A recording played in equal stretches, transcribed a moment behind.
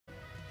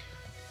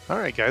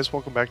Alright guys,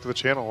 welcome back to the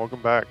channel.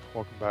 Welcome back.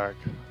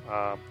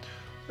 We're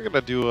going to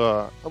do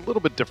a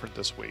little bit different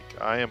this week.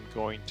 I am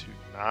going to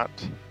not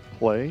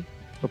play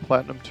the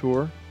Platinum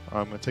Tour.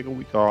 I'm going to take a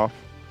week off.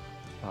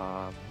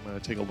 I'm going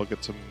to take a look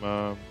at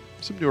some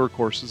newer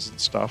courses and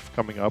stuff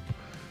coming up.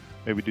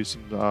 Maybe do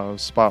some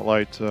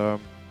spotlight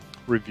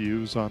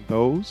reviews on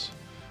those.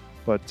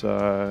 But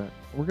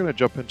we're going to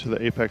jump into the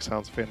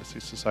ApexHound's Fantasy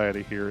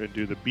Society here and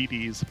do the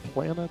BD's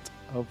Planet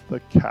of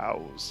the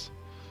Cows.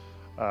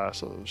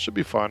 So it should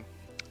be fun.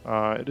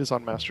 It is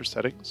on master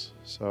settings,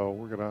 so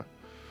we're gonna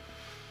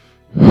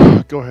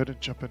go ahead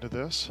and jump into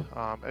this.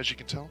 As you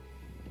can tell,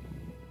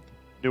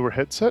 newer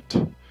headset.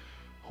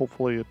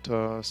 Hopefully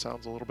it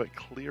sounds a little bit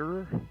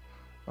clearer.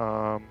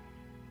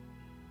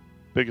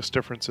 Biggest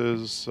difference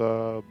is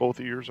both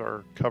ears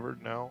are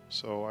covered now,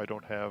 so I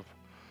don't have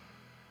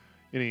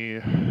any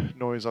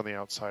noise on the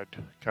outside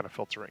kind of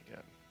filtering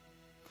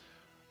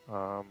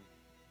in.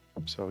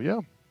 So yeah,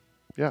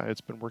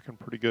 it's been working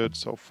pretty good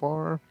so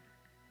far.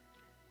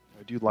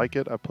 I do like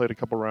it. I've played a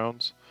couple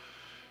rounds,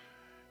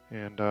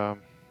 and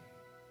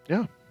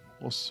yeah,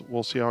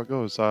 we'll see how it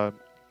goes.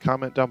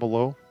 Comment down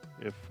below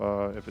if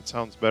it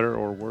sounds better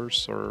or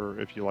worse, or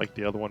if you like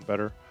the other one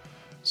better.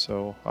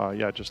 So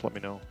yeah, just let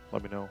me know.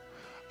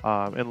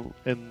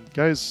 And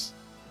guys,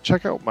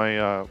 check out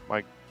my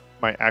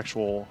my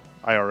actual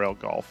IRL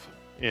golf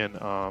in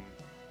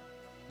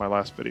my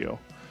last video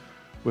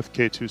with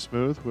K2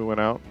 Smooth. We went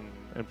out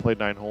and played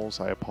 9 holes.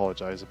 I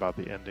apologize about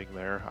the ending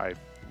there. I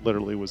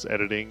literally was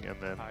editing and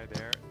then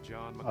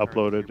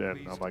uploaded,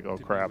 and I'm like, oh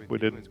crap, we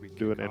didn't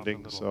do an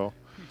ending, so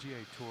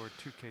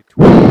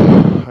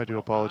I do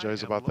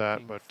apologize about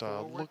that. But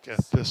look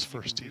at this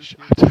first tee shot.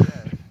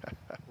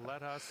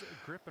 Got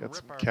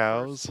some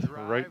cows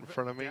right in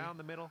front of me.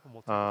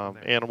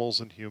 Animals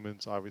and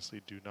humans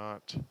obviously do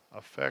not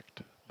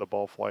affect the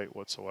ball flight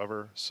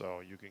whatsoever, so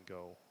you can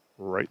go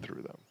right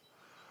through them.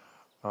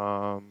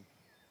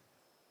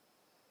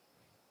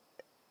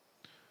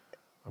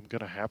 I'm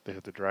going to have to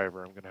hit the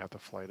driver. I'm going to have to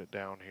flight it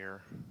down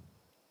here.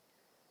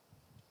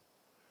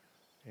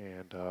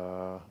 And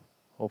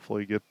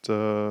hopefully get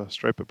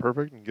stripe it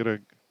perfect and get a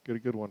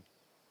good one.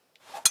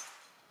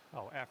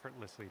 Oh,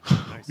 effortlessly.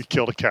 Nice. We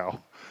killed a cow.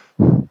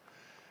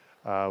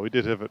 We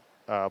did have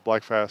a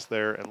black fast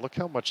there, and look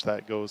how much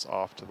that goes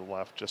off to the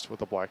left just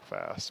with a black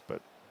fast.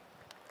 But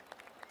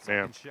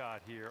man,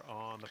 shot here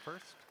on the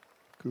first.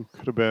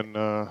 Could have been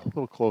a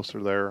little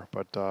closer there,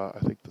 but I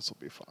think this will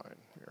be fine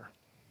here.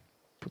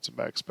 Put some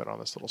backspin on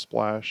this little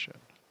splash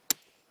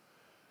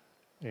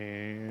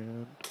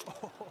and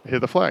hit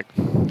the flag.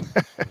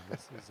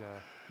 This is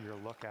your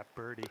look at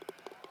birdie.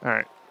 All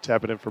right,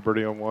 tap it in for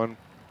birdie on 1.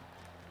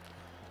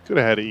 Could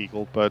have had an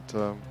eagle, but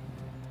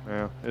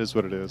yeah, it is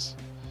what it is.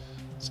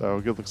 So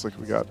it looks like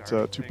we got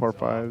 2 par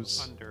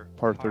 5s,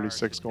 par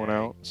 36 going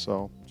out.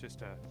 So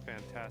just a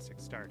fantastic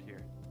start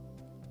here.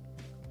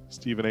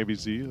 Steven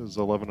ABZ is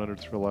 11 under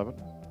through 11.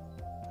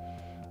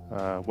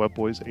 Web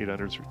Boys 8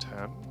 under through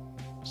 10.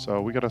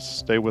 So we got to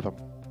stay with them.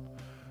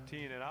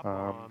 Teeing it up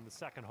on the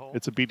second hole.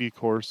 It's a BD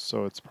course,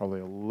 so it's probably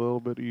a little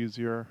bit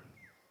easier.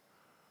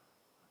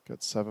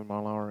 Got 7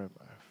 mile an hour in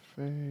my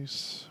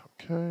face.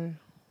 Okay,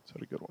 let's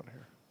hit a good one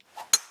here.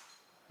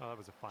 Oh, that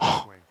was a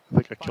fine swing. I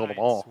think I killed them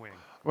all. I'm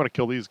going to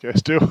kill these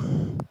guys too.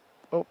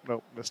 Oh,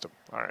 no, missed him.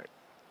 All right.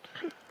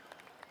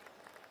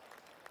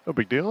 No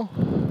big deal.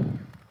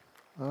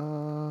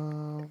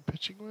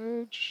 Pitching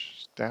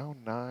wedge,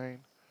 down 9.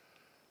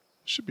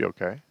 Should be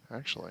okay,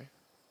 actually.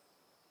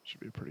 Should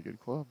be a pretty good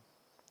club.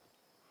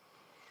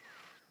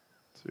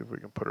 Let's see if we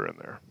can put her in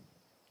there.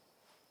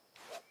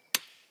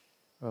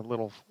 A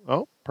little,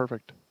 oh,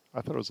 perfect.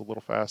 I thought it was a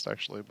little fast,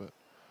 actually, but...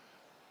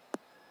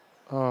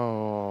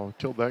 Oh,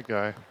 killed that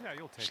guy. Yeah,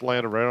 you'll take just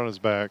landed right on his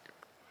back.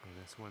 And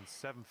this one's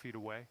 7 feet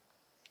away.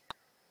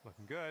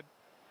 Looking good.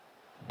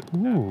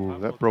 Ooh,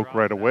 that broke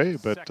right away,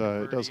 but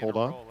it does hold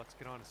on. Let's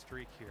get on a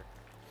streak here.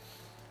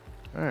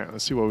 All right,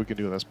 let's see what we can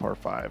do in this par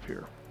 5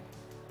 here.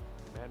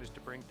 Managed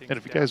to bring things and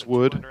if you down guys to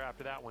would, 2 under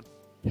after that one.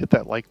 hit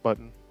that like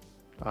button.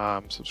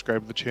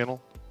 Subscribe to the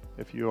channel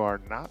if you are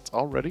not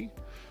already.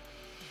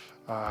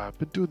 I've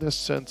been doing this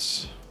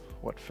since,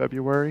 what,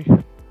 February?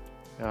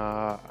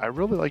 I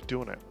really like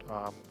doing it.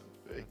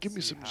 Give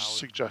me some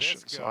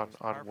suggestions on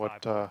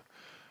what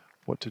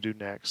to do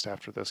next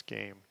after this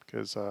game,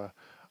 because I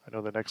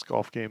know the next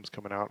golf game's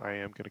coming out. I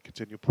am going to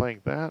continue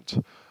playing that.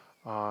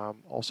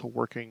 Also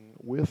working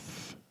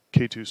with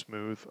K2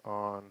 Smooth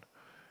on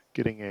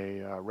getting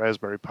a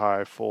Raspberry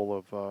Pi full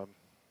of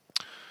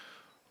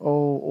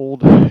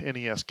old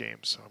NES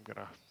games. So I'm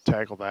going to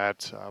tackle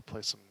that,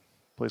 play some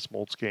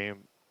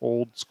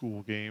old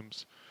school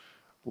games.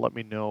 Let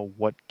me know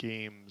what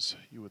games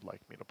you would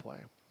like me to play,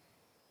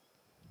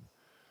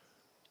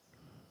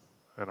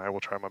 and I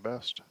will try my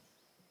best.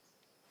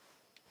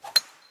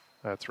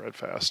 That's red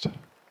fast.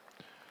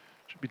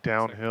 Should be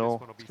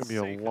downhill. It's going to be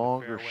a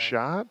longer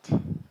shot,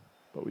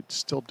 but we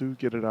still do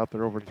get it out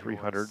there over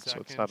 300, so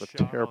it's not a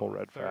terrible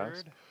red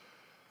fast.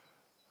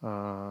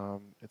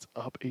 It's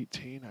up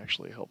 18,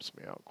 actually helps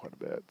me out quite a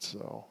bit,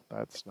 so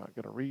that's not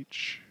going to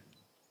reach.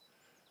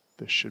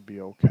 This should be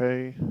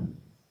okay.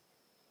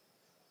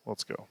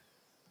 Let's go.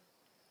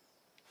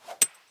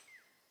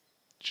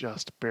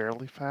 Just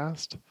barely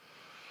fast.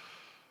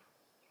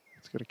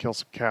 It's going to kill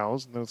some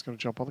cows, and then it's going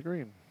to jump on the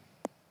green.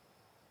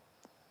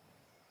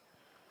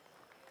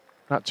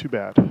 Not too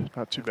bad.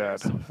 Not too bad.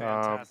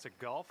 Fantastic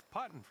golf,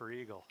 putting for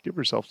eagle. Give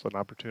yourself an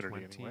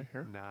opportunity anyway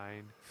here.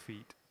 9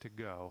 feet to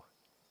go.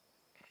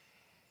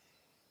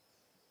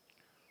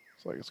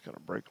 Looks like it's going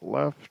to break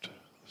left,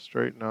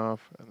 straighten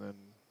off, and then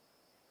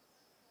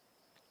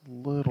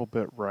a little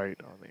bit right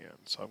on the end.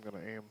 So I'm going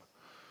to aim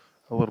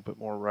a little bit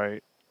more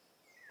right.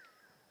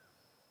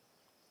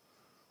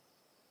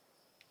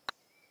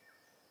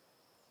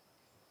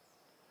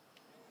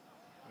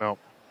 No,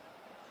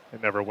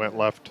 it never went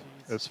left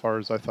as far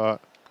as I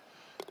thought.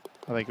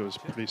 I think it was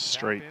pretty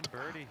straight.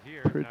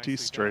 Pretty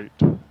straight.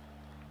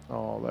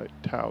 Oh, that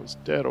cow's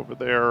dead over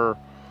there.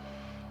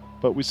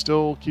 But we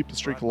still keep the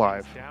streak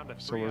alive.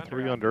 So we're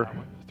 3 under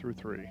through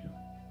 3.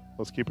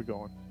 Let's keep it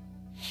going.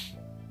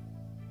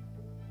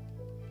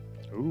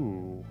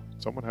 Ooh,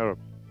 someone had a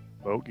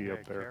bogey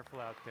up there. Careful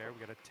out there.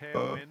 We got a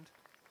tailwind.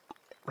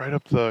 Right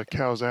up the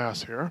cow's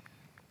ass here.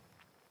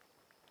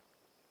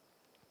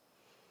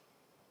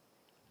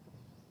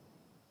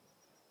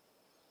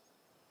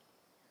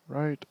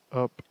 Right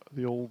up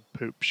the old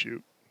poop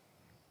chute.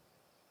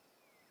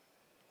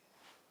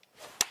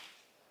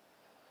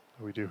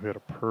 We do hit a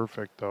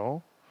perfect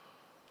though.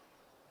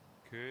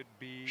 Could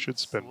be should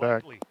spin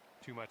back.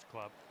 Too much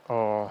club.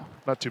 Oh,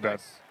 not too bad.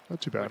 Nice.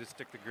 Not too Way bad. to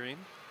stick the green.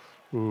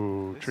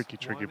 Ooh, This tricky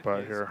one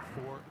putt is here.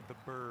 For the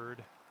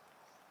bird.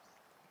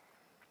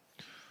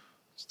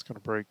 It's going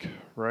to break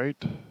right.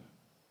 This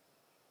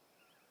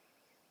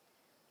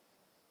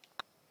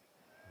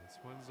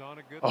one's on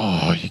a good.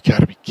 Oh, you got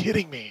to be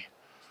kidding me.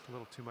 Just a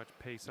little too much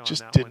pace on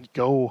Just that didn't one.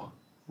 go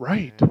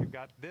right. And we've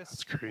got this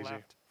That's crazy.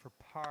 left for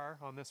par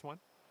on this one.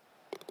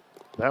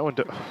 That one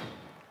did.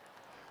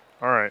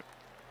 All right.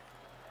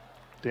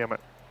 Damn it.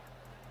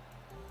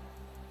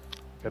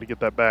 Got to get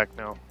that back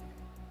now.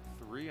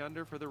 3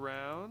 under for the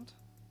round.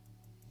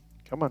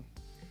 Come on.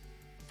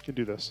 You can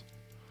do this.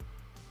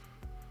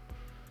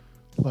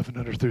 11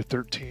 under through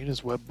 13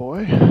 is Web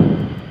Boy.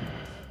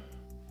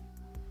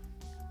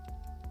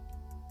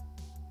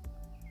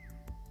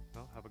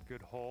 Well, have a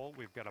good hole.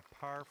 We've got a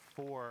par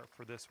 4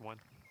 for this one.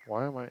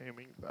 Why am I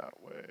aiming that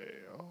way?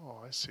 Oh,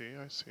 I see,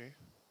 I see.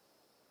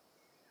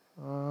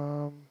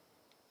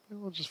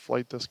 Maybe we'll just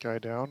flight this guy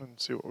down and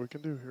see what we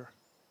can do here.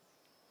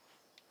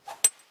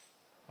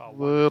 Oh,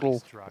 Little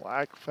struck.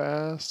 black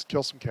fast,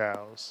 kill some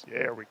cows.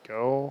 There we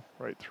go,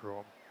 right through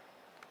them.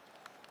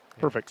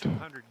 And Perfect.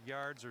 200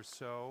 yards or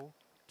so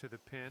to the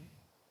pin.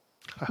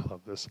 I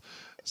love this.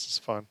 This is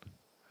fun.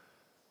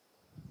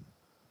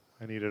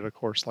 I needed a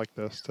course like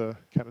this to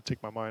kind of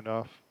take my mind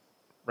off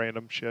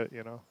random shit,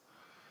 you know.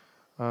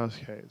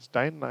 Okay, it's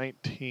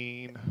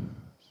 919.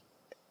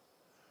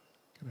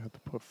 Gonna have to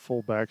put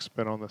full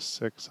backspin on the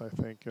 6, I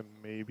think, and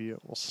maybe it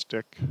will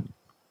stick.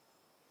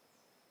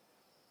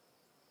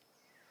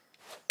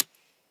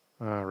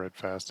 Red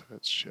fast if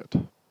it's shit.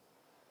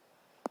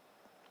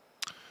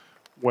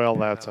 Well,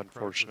 And that's that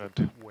approach was a unfortunate.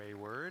 bit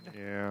wayward.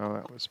 Yeah,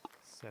 that was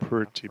Setting up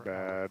pretty for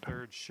our bad.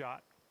 Third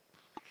shot.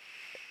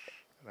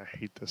 And I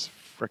hate this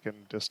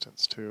frickin'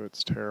 distance too.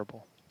 It's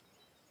terrible.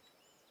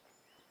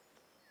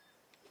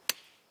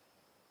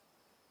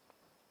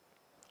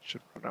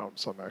 Should run out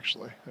some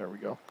actually. There we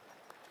go.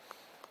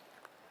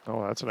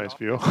 Oh, that's a nice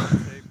view.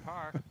 Save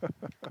par.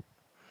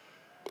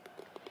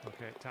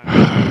 Okay, time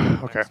for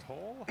the Okay. next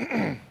hole.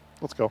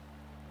 Let's go.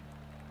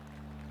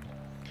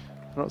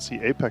 I don't see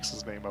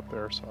Apex's name up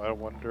there, so I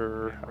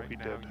wonder And how right he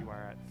now did. you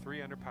are at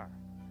 3 under par.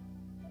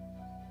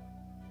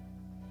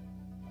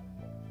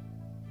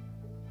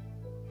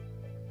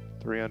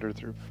 Three under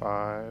through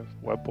 5.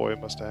 Web Boy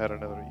must have had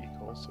another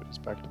equal, so he's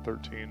back to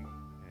 13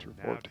 through And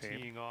now 14.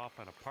 teeing off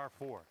on a par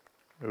 4.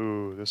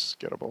 Ooh, this is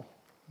gettable.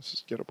 This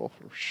is gettable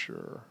for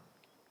sure.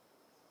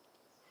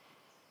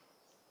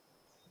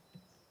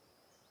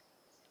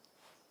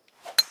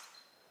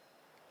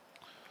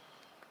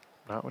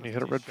 Not when you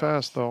hit it red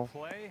fast, though.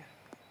 Play.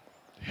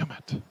 Damn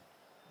it. What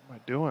am I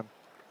doing?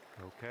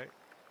 Okay.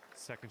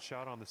 Second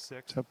shot on the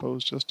 6th.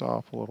 Tempo's just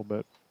off a little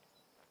bit.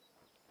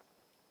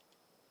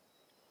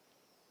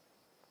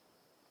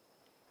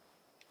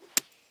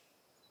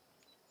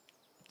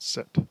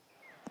 Sit.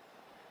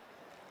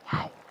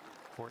 Wow.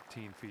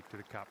 14 feet to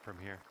the cup from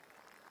here.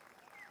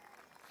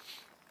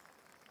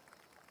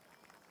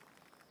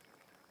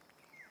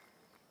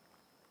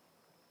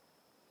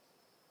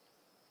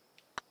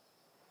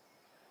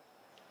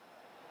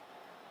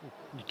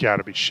 You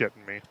gotta be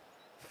shitting me.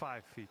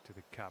 5 feet to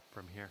the cup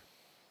from here.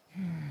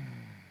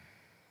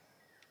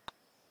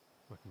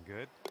 Looking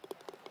good.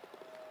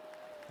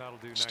 That'll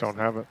do Just nicely.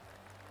 don't have it.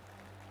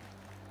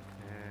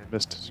 And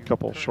Missed a you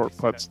couple currently short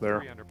sit putts at there.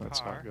 3 under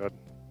That's par. not good.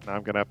 Now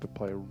I'm gonna have to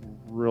play a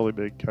really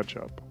big catch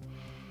up.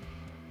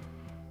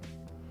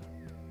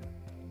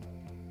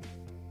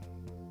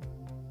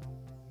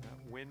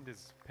 That wind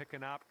is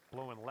picking up,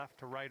 blowing left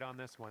to right on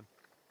this one.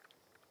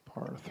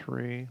 Par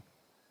 3.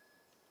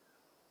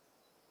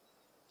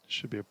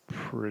 Should be a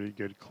pretty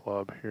good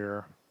club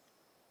here.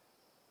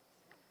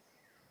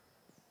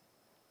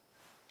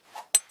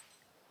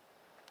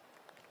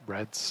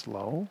 Red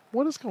slow?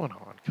 What is going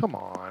on? Come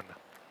on.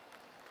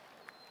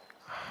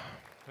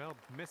 Well,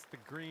 missed the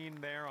green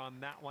there on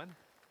that one.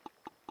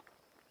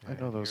 I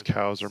know And those here's our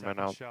cows are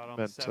second shot on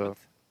the meant to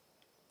seventh.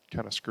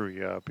 kind of screw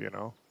you up, you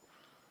know?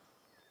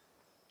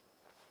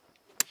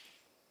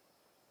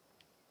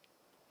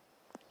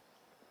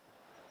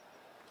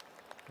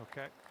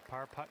 Okay,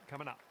 par putt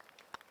coming up.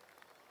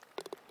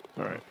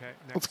 All right, Okay,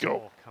 next let's go.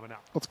 hole coming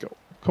up. Let's go.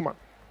 Come on.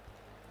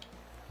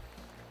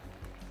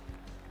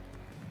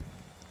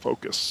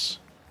 Focus.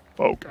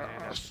 And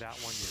after Focus. that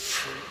one, you're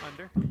 3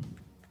 under.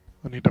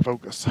 I need to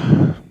focus.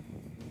 Not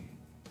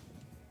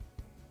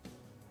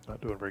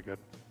doing very good.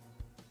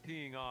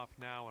 Teeing off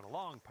now in a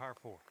long par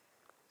 4.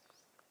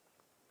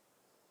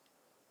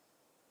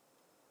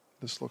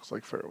 This looks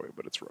like fairway,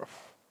 but it's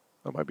rough.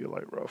 That might be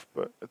light rough,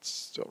 but it's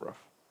still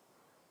rough.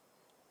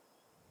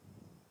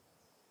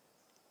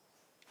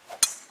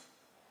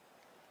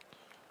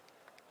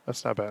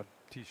 That's not bad.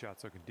 Tee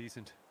shot's looking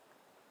decent.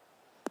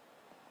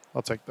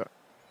 I'll take that.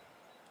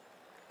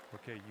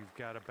 Okay, you've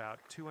got about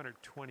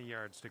 220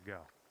 yards to go.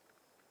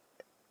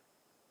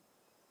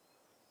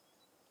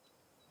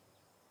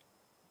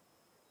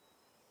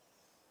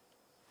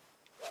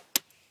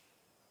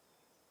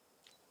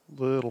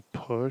 Little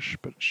push,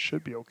 but it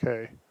should be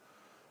okay.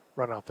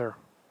 Run out there.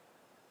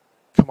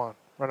 Come on.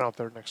 Run out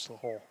there next to the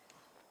hole.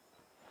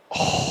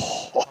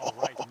 All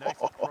right, nice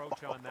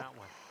approach on that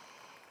one.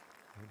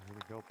 And here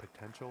we go,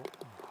 potential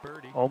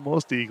birdie.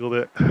 Almost eagled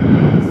it.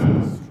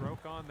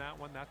 Stroke on that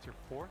one. That's your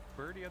 4th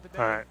birdie of the day.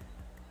 All right.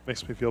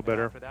 Makes me feel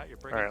better. After that, you're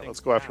All bringing right, things let's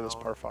go after this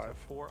down par to 5.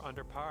 4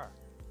 under par.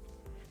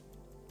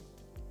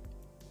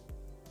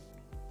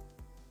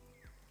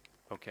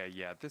 Okay,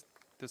 yeah,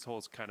 this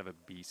hole's kind of a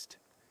beast.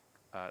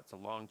 It's a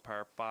long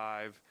par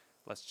 5.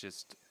 Let's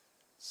just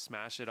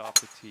smash it off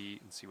the tee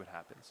and see what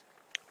happens.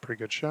 Pretty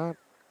good shot.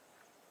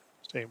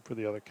 Just aim for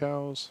the other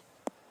cows.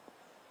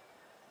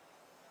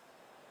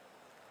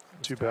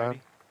 It's Too bad.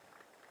 tidy.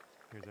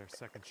 Here's our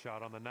second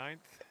shot on the 9th.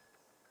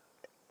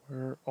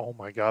 Where? Oh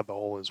my God, the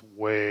hole is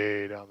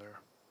way down there.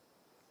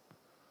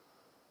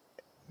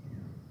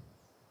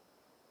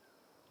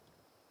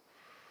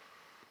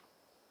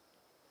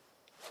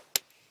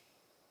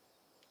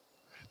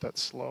 Hit that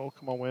slow.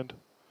 Come on, wind.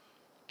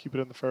 Keep it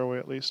in the fairway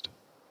at least.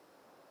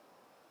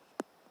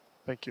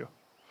 Thank you.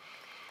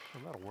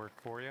 Well, that'll work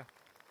for you.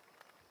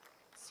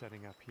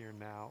 Setting up here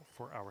now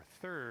for our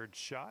 3rd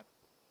shot.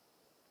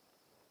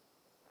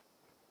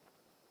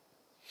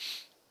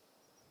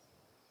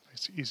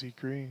 Nice easy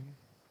green.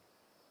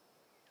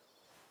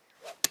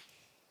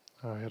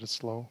 I hit it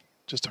slow.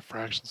 Just a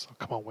fraction slow.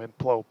 Come on, wind.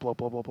 Blow, blow,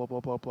 blow, blow, blow,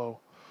 blow, blow, blow.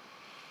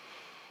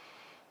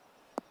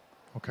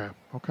 Okay,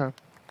 okay.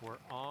 We're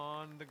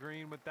on the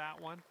green with that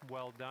one.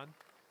 Well done.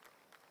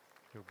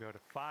 You'll go to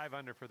 5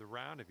 under for the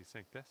round if you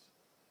sink this.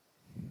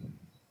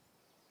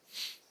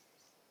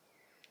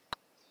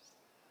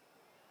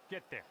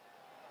 Get there.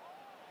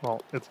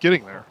 Well, it's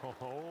getting there. Oh,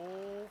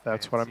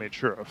 That's what I fancy made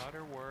sure of.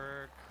 putter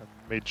work. I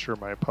made sure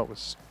my putt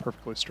was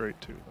perfectly straight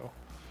too, though.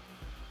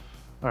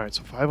 All right,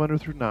 so 5 under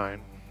through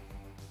 9.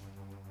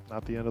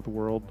 Not the end of the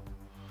world.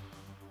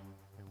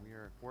 And we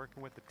are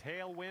working with the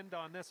tailwind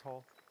on this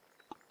hole.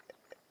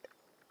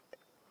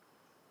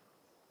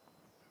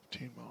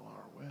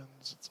 15-mile-an-hour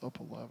winds. It's up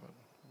 11.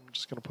 I'm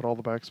just going to put all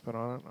the backspin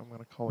on it. I'm going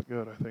to call it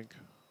good, I think.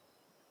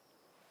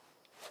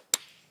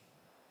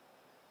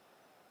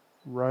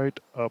 Right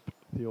up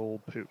the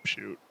old poop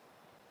chute.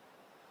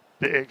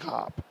 Big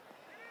hop.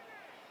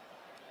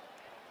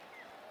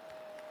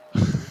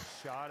 Good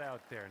shot out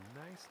there.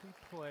 Nicely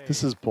played.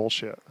 This is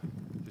bullshit.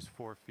 Just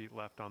 4 feet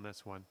left on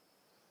this one.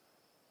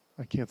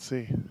 I can't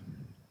see.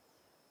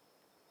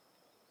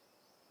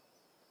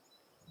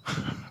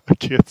 I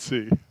can't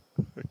see.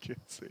 I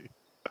can't see.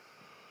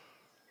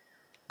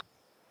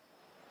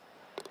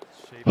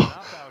 Shaping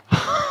up out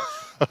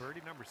here.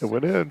 Birdie number 6 It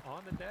went in.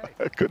 on the day.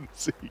 I couldn't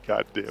see.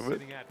 God damn it.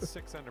 Sitting at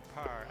 6 under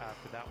par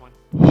after that one.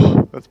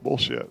 That's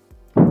bullshit.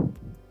 All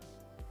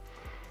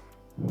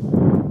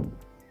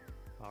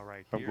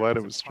right. I'm here glad is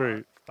it a was par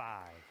straight. 5.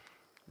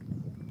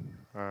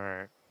 All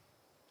right.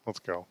 Let's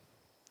go.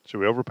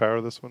 Should we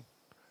overpower this one?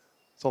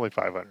 It's only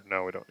 500.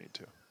 No, we don't need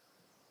to.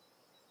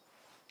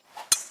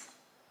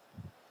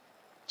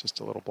 Just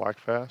a little black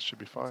fast. Should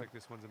be Looks fine. like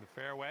this one's in the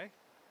fairway.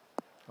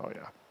 Oh,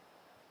 yeah.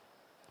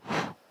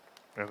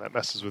 Man, that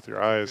messes with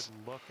your eyes.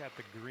 Good look at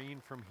the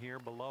green from here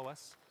below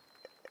us.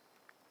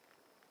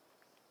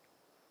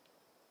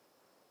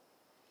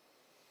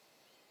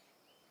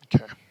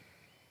 Okay.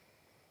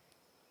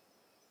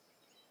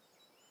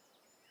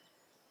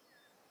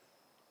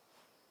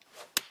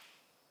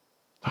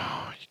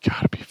 Oh, you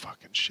gotta be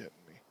fucking shitting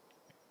me.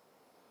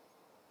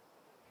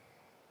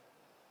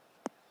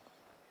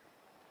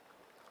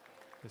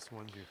 This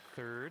one's your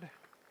 3rd.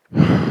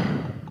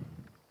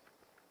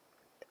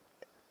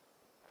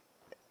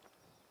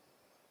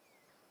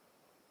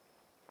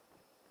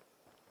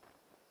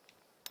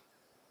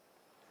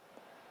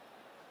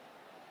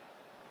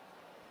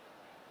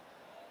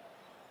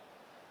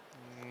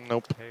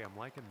 Nope. Hey, I'm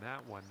liking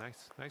that one.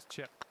 Nice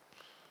chip.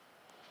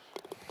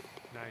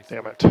 Nice.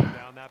 Damn Way it. to put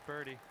down that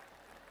birdie.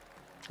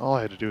 All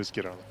I had to do was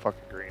get on the fucking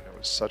green. It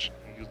was such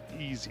an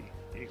easy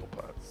eagle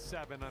putt.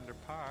 7 under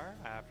par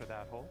after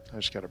that hole. I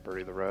just got to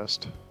birdie the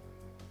rest.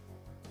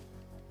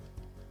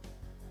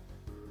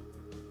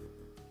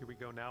 Here we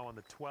go now on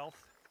the 12th.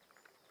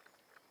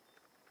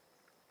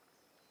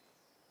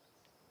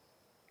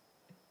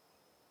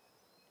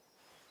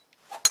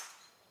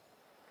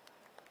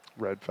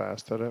 Red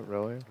fast at it,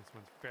 really? This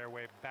one's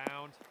fairway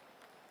bound.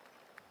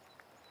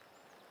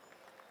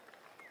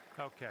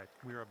 Okay,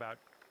 we are about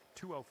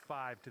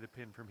 205 to the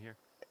pin from here.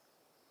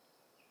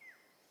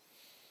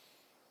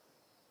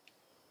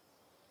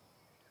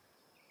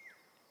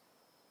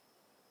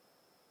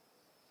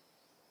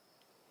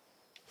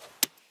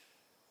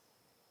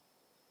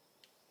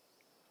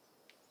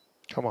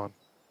 Come on.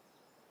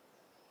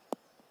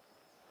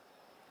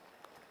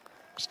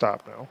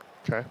 Stop now.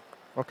 Okay.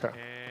 Okay.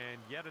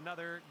 And yet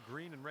another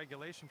green in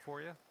regulation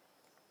for you.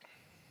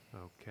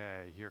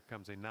 Okay, here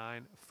comes a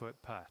 9-foot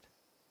putt.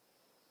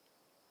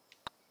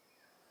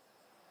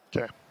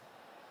 Okay.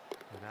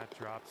 And that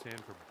drops in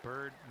for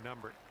bird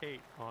number 8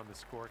 on the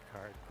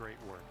scorecard. Great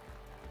work.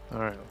 All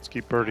right, let's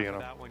keep birdieing After them.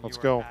 that one, Let's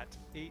you go. are at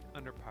 8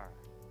 under par.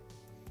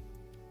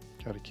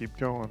 Got to keep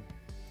going.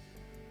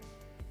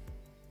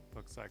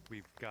 Looks like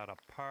we've got a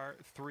par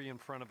 3 in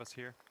front of us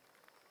here.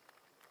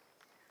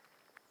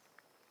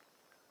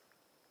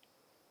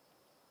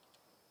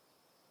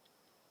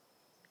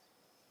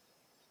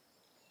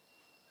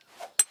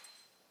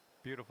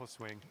 Beautiful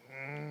swing.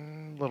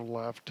 Little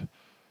left.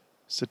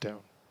 Sit down.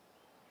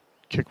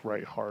 Kick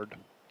right hard.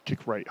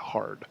 Kick right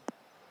hard.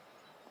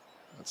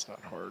 That's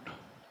not hard.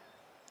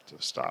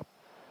 Just stop.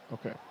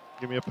 Okay.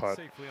 Give me a putt.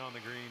 Safely on the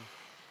green.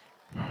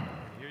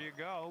 And here you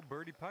go.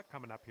 Birdie putt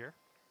coming up here.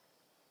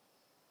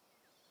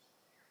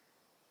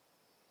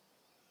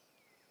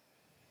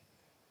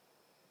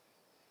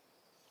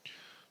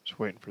 Just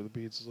waiting for the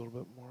beads a little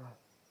bit more.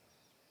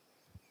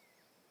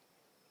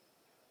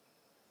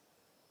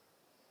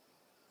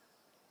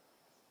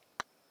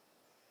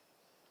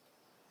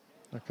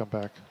 Now come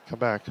back. Come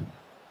back. No,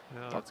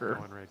 that's Fucker.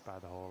 going right by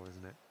the hole,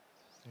 isn't it?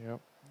 Yep.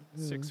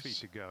 6 feet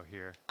to go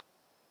here.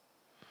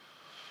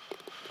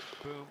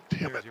 Boom.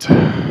 Damn There's it. your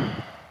birdie.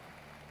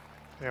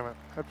 Damn it.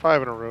 Had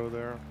 5 in a row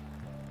there.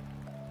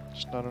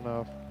 Just not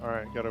enough. All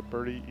right. Got a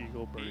birdie,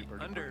 eagle, birdie, 8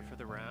 birdie. under birdie. for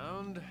the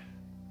round.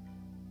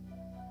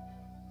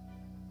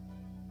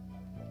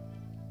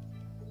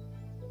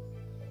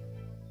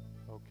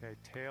 Okay,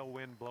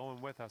 tailwind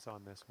blowing with us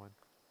on this one.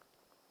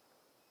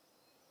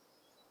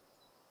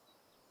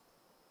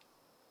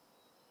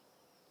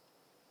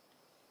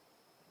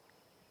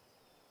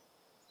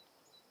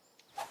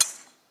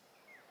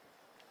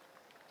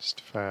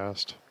 Just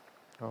fast.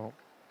 Oh,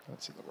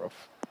 that's in the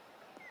rough.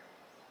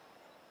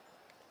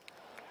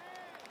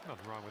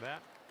 Nothing wrong with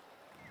that.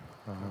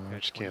 I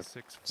just can't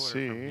 26-footer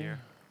see. from here.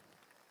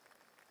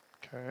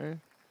 Okay.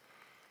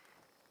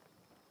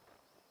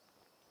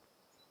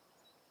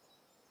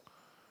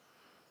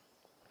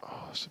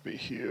 Oh, this would be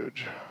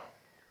huge.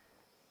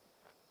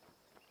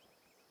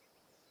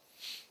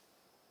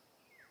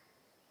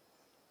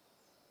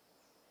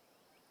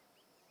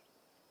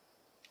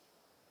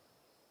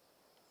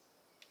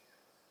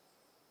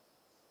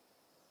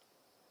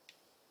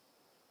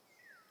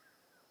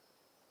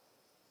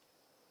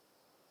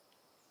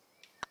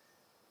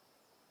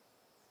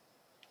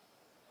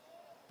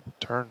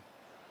 Turn.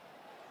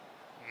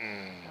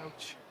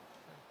 Ouch.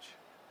 Ouch.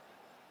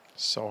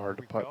 So hard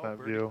to Here we putt in go, that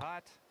birdie view.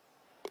 putt.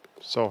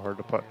 So hard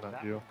to putt in And that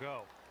that view. will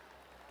go.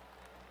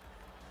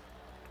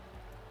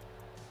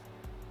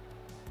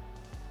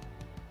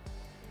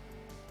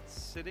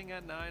 Sitting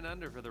at 9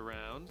 under for the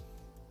round.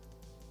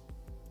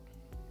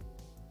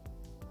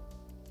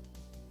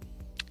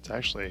 It's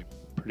actually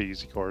a pretty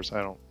easy course.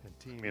 I don't. And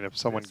team, mean, if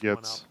someone this one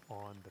gets- up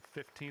on the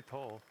 15th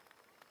hole.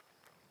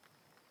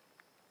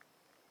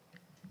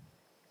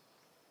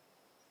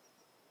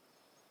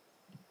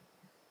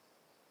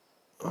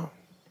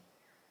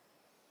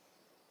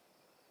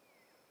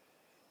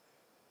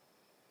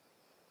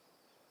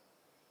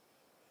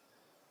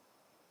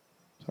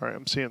 Sorry,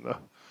 I'm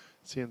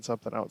seeing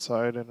something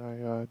outside, and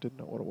I didn't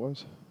know what it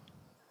was.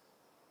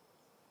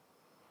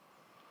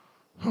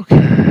 Okay.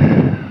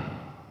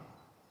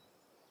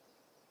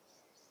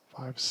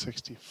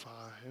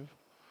 565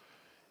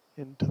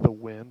 into the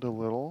wind a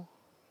little.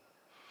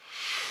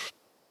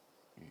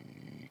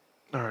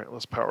 All right,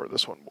 let's power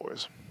this one,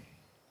 boys.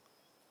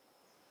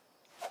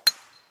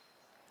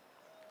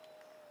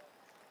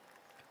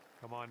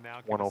 Come on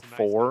now. Give us a nice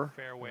 104, little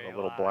fairway and a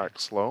little lie. black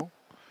slow.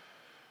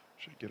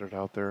 Should get it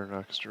out there an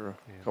extra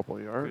And couple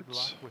of Good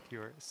yards. luck with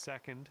your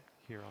second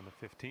here on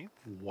the 15th.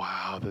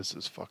 Wow, this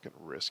is fucking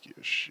risky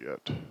as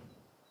shit.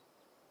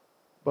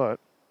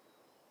 But,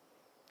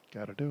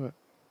 gotta do it,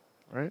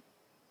 right?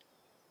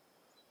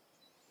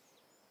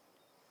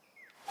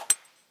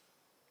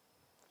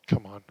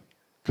 Come on.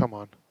 Come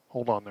on.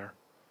 Hold on there.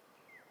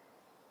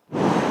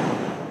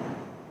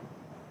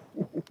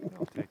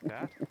 I'll take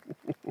that.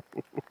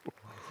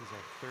 This is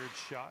our third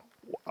shot.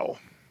 Wow.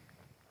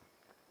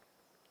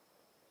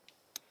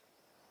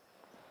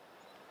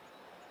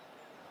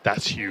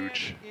 That's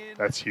huge. And in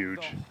That's huge.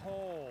 the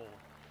hole.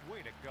 Way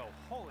to go.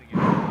 Holing it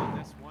on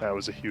this one. That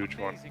was a huge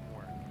one. Amazing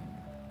work.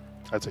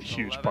 That's a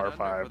huge 11 par under for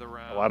 5. the A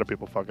round. lot of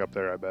people fuck up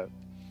there, I bet. And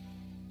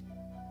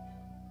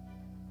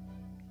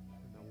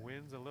the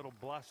wind's a little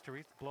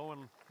blustery. It's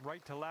blowing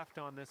right to left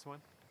on this one.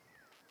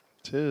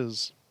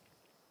 Tis.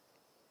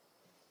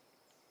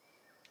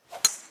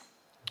 Let's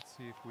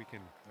see if we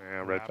can Yeah,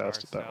 right grab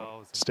past it that one.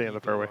 ourselves an Stay in the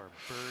eagle fairway. or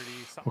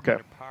birdie, something Okay.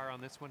 under par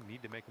on this one.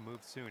 Need to make a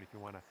move soon if you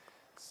want to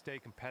stay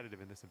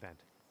competitive in this event.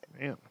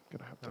 Man, I'm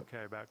gonna have to.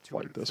 Okay, about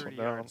light this one 230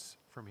 down. yards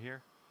from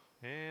here.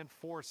 And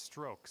 4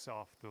 strokes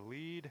off the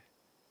lead.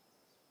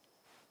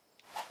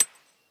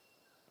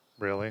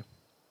 Really?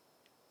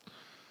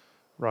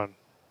 Run.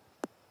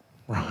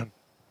 Run.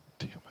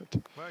 Damn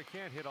it. Well, I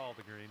can't hit all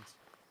the greens.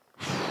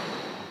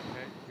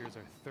 Okay, here's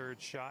our 3rd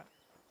shot.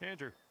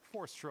 Andrew,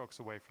 4 strokes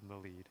away from the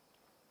lead.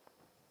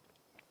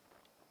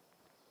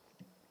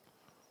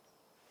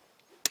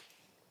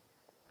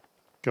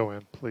 Go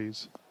in,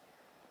 please.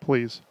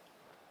 Please.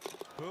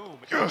 Boom.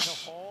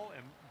 Yes! In the hole,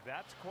 and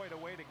that's quite a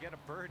way to get a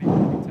birdie, let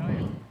me tell you.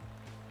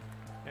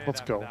 And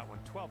Let's after go. that one,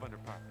 12 under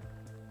par.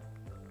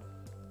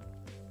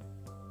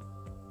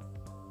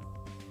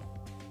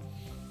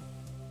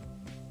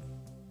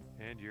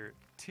 And you're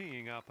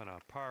teeing up on a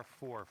par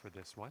 4 for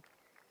this one.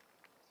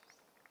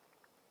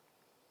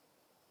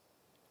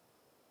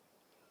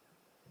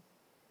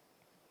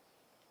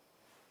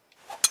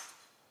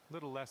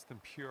 Little less than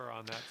pure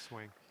on that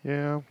swing.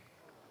 Yeah.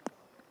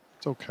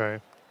 It's okay.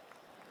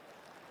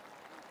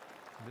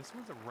 And this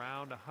one's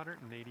around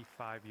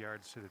 185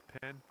 yards to the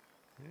pin.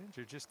 And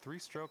you're just 3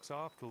 strokes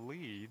off the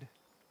lead.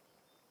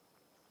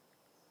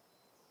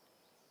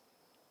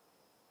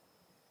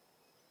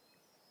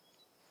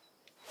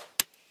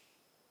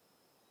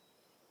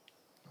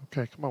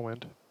 Okay, come on,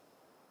 wind.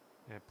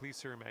 And please,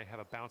 sir, may have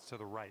a bounce to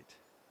the right.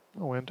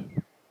 Come on,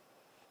 wind.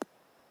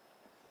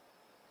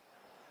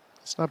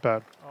 It's not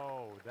bad.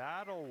 Oh,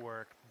 that'll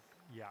work.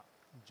 Yeah,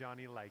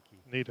 Johnny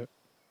Likey. Need it.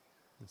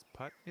 This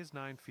putt is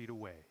 9 feet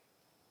away.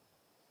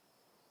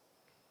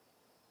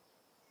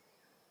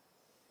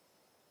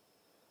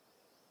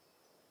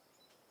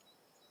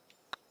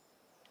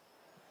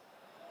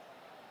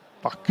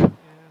 Fuck. And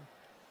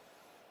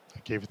I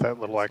gave it that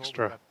little let's hope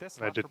we extra. got this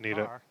And I left didn't for need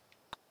it. par.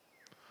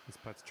 This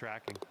putt's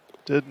tracking.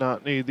 Did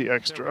not need the There we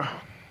extra. go.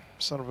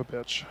 Son of a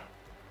bitch.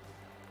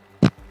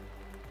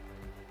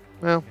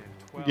 Well,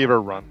 And we gave her a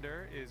 12 run.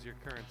 under is your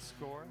current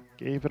score.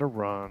 Gave it a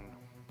run.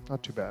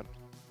 Not too bad.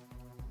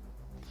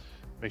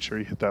 Make sure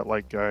you hit that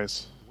like,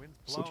 guys. Wind's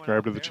blowing Subscribe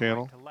out to the there,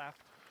 channel. right to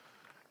left.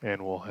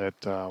 And we'll hit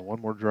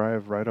one more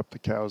drive right up the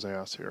cow's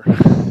ass here.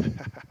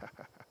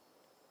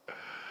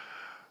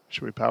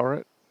 Should we power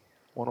it?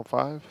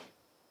 105?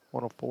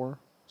 104?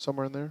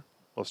 Somewhere in there?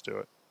 Let's do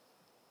it.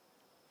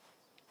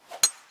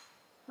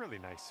 Really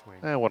nice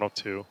swing.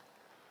 102.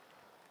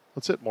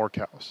 Let's hit more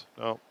cows.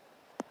 No.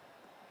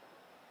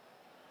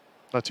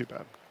 Not too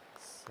bad.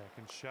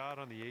 Second shot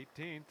on the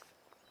 18th.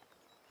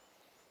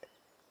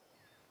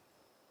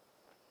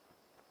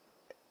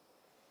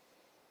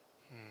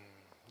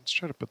 Let's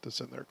try to put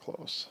this in there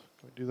close.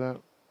 Can we do that?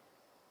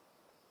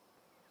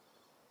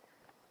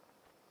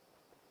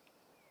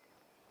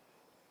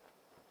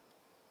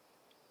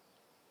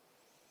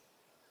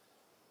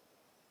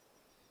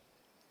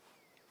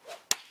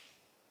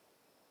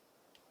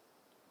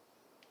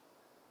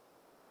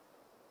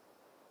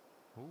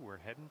 Ooh, we're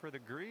heading for the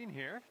green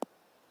here.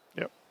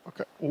 Yep.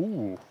 Okay.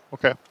 Ooh.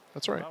 Okay.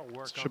 That's right. That'll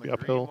work This on should the be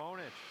uphill. green,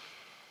 won't it?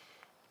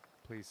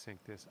 Please sink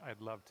this.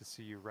 I'd love to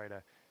see you write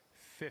a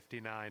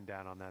 59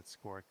 down on that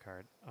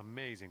scorecard.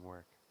 Amazing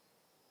work.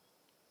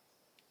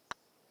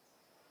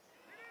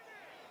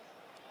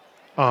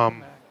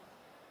 Um.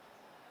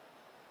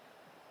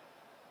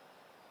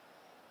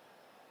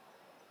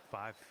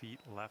 5 feet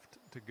left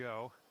to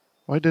go.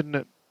 Why didn't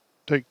it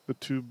take the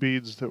 2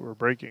 beads that were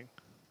breaking?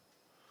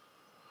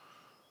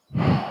 Oh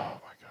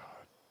my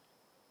god.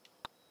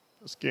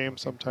 This game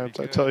sometimes,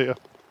 I good. tell you.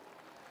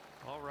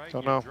 All right,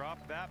 Don't you know.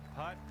 drop that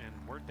putt, and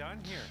we're done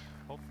here.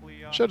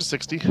 Hopefully, Shed a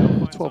 60, hopefully we'll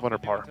find 12 under something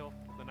to do par. until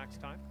the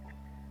next time.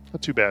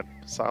 Not too bad.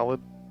 Solid.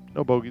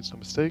 No bogeys, no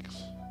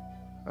mistakes.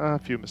 A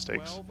few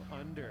mistakes. 12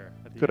 under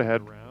at the Coulda end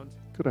of had the round.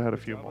 Could have had a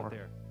Good few job out more.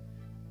 there.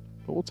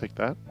 But we'll take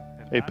that.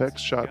 And Apex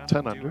that's shot gonna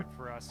 10 do under. it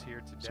for us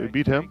here So we today.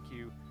 beat him. Thank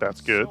you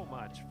That's good. so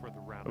much for the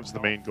round That was of the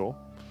golf. main goal.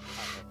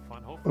 Have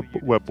fun. Hopefully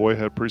you Web Boy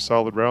had a pretty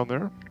solid round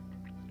there.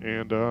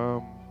 And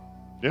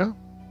yeah,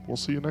 we'll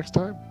see you next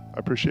time. I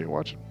appreciate you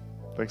watching.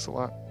 Thanks a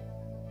lot.